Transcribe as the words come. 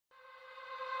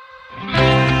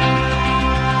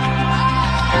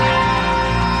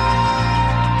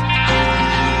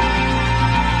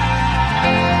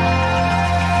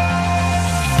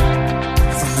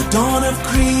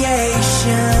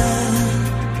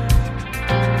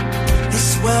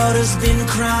has been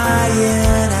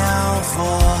crying out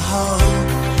for hope,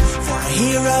 for a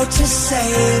hero to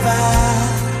save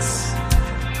us.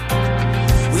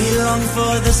 We long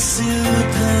for the supernatural.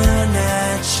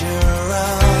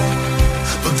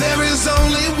 But there is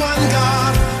only one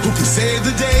God who can save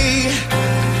the day.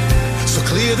 So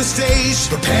clear the stage,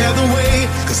 prepare the way,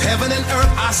 'cause heaven and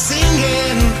earth are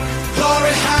singing.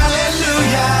 Glory,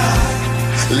 hallelujah.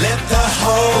 Let the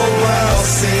whole world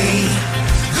see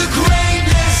the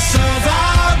greatness of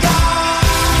our God.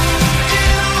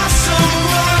 In awesome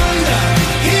wonder,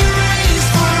 He reigns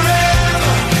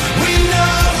forever. We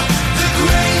know the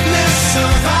greatness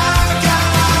of our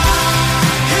God.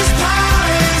 His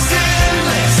power is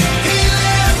endless. He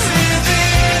lives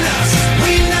within us.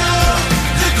 We know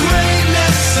the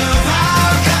greatness of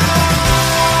our God.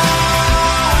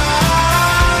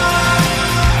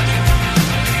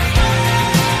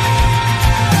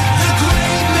 The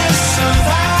greatness of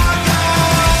our God.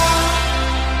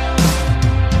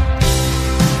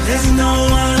 There's no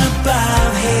one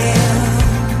above Him,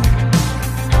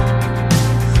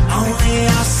 only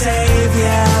our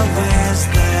Savior wears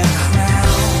the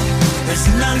crown. There's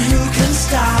none who can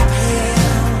stop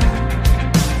Him,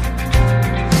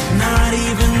 not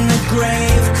even the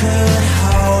grave could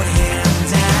hold Him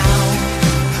down.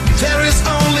 There is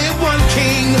only one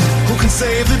King who can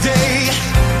save the day.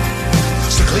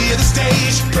 So clear the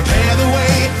stage, prepare the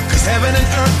way, 'cause heaven and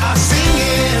earth are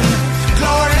singing.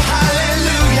 Glory,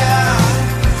 hallelujah.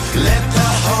 Let the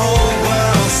whole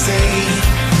world see